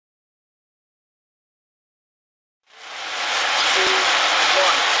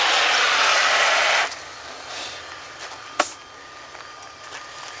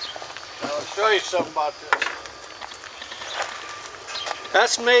show you something about this.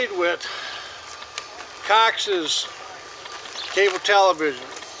 That's made with Cox's cable television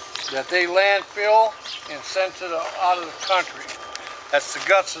that they landfill and send to out of the country. That's the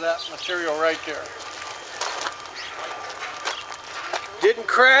guts of that material right there. Didn't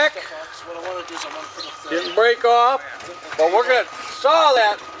crack, didn't break off, but we're going to saw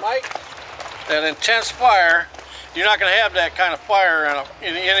that, Mike, that intense fire. You're not going to have that kind of fire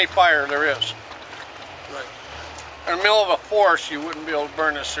in any fire there is. Right. In the middle of a forest, you wouldn't be able to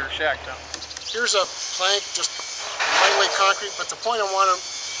burn this here shack down. Here's a plank, just lightweight concrete, but the point I want to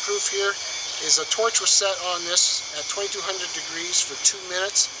prove here is a torch was set on this at 2200 degrees for 2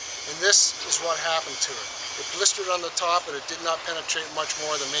 minutes, and this is what happened to it. It blistered on the top, and it did not penetrate much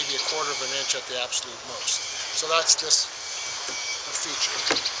more than maybe 1/4 of an inch at the absolute most. So that's this feature.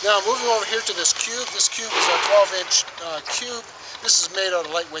 Now moving over here to this cube. This cube is a 12-inch cube. This is made out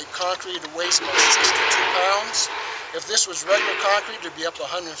of lightweight concrete. It weighs about 62 pounds. If this was regular concrete, it'd be up to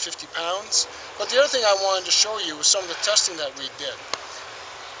 150 pounds. But the other thing I wanted to show you was some of the testing that we did.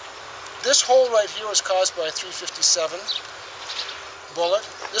 This hole right here was caused by a 357 bullet.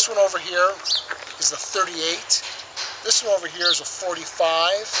 This one over here is a 38. This one over here is a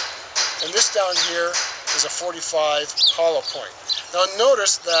 45. And this down here is a 45 hollow point. Now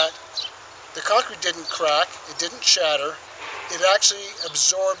notice that the concrete didn't crack, it didn't shatter, it actually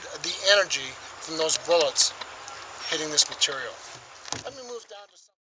absorbed the energy from those bullets hitting this material.